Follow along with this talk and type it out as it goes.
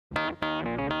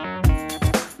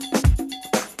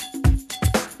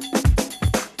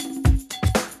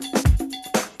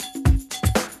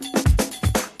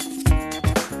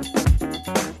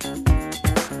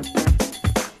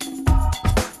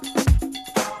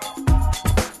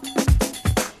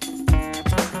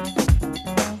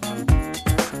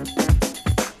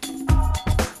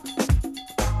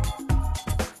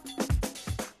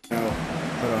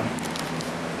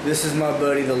This is my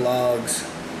buddy, the Logs.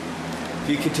 If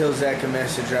you could tell Zach a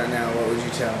message right now, what would you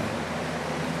tell him?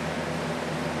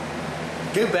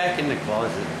 Go back in the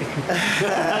closet.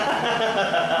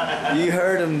 You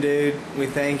heard him, dude. We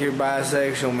think you're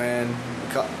bisexual, man.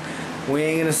 We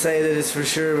ain't gonna say that it's for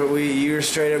sure, but you were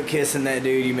straight up kissing that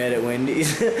dude you met at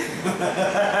Wendy's. And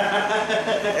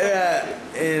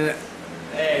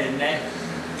that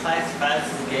classifies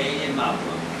as gay in my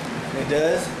book. It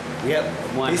does? Yep.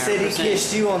 100%. He said he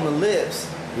kissed you on the lips.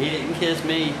 He didn't kiss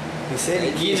me. He said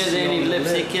he you kissed know you the on only the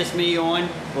lips he kissed me on?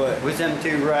 What? Was them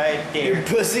two right there. Your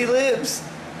pussy lips?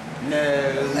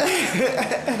 No.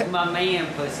 My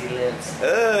man pussy lips.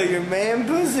 Your man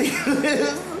pussy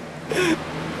lips.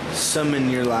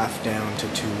 Summon your life down to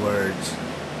 2 words.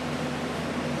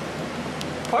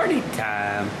 Party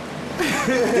time.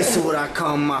 This is what I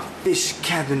call my fish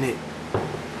cabinet.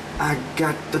 I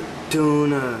got the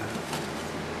tuna.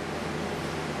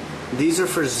 These are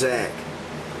for Zach.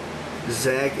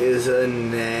 Zach is a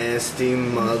nasty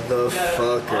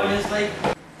motherfucker. No, honestly,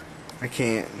 I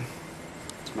can't.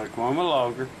 smoke one with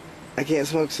longer. I can't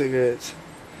smoke cigarettes.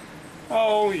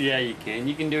 Oh yeah, you can.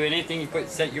 You can do anything you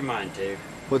set your mind to.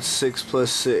 What's 6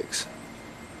 plus 6?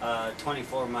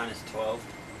 24 minus 12.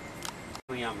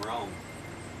 Tell me I'm wrong.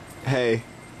 Hey,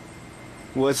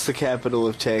 what's the capital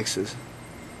of Texas?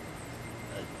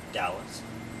 Dallas.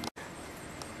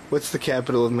 What's the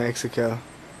capital of Mexico?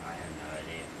 I have no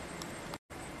idea.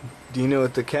 Do you know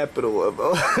what the capital of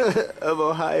of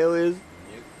Ohio is?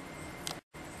 Nope.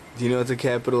 Do you know what the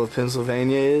capital of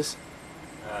Pennsylvania is?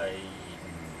 I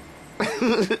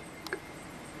used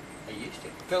to.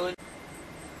 Philadelphia.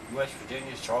 West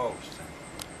Virginia's Charleston.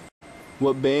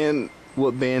 What band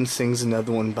sings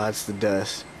Another One Bites the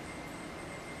Dust?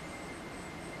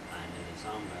 I know the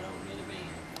song, but I don't know the band.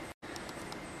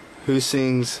 Who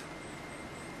sings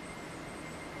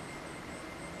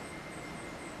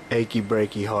Achy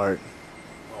Breaky Heart?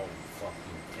 Oh,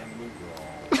 fucking Tim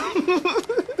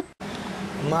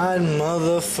McGraw. My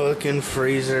motherfucking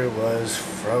freezer was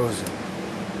frozen.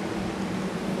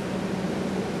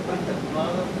 What the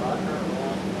motherfucker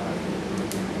wrong?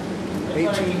 I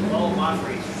 18. keep all my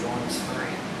freezers on 3.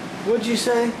 What'd you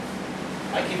say?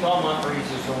 I keep all my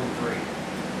freezers on 3.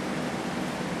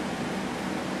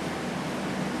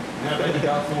 Now that you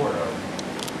got 4 of them.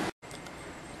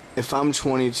 If I'm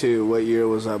 22, what year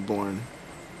was I born?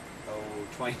 Oh,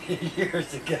 20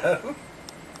 years ago.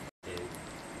 Dude,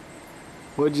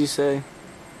 What'd you say?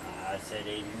 I said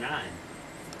 89.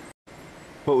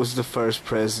 What was the first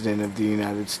president of the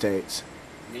United States?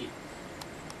 Me.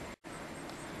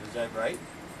 Is that right?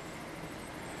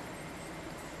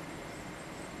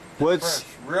 What's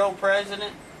First real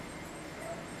president?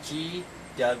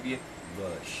 G.W.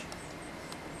 Bush.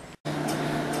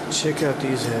 Check out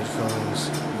these headphones.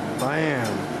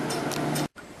 Bam.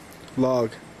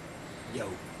 Log. Yo.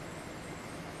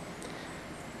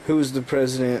 Who was the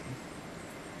president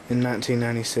in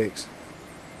 1996?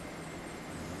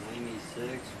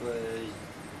 96 was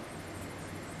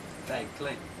Frank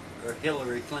Clinton or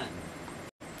Hillary Clinton.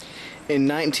 In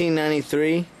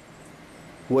 1993,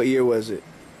 what year was it?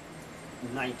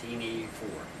 1984.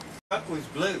 Truck was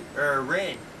blue or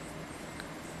red.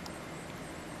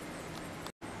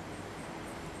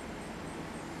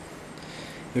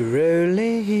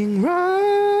 Rolling Rock.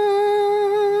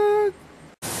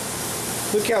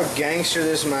 Look how gangster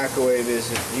this microwave is.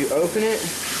 You open it,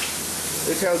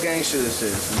 look how gangster this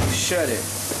is. You shut it.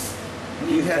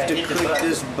 You have to click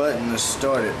this button to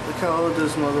start it. Look how old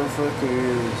this motherfucker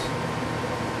is.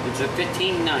 It's a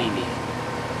 1590.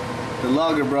 The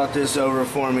logger brought this over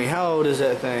for me. How old is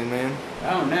that thing, man? I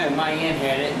don't know. My aunt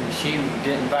had it, and she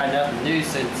didn't buy nothing new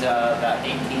since about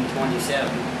 1827.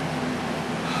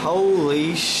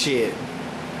 Holy shit.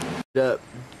 Up.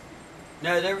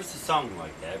 No, there was a song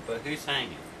like that, but who sang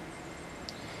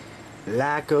it?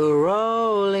 Like a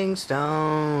rolling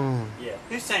stone. Yeah,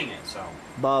 who sang that song?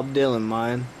 Bob Dylan,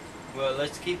 mine. Well,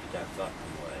 let's keep it that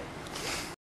fucking way.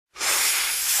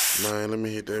 Man, let me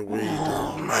hit that weed,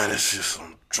 dog. Man, it's just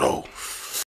some dope.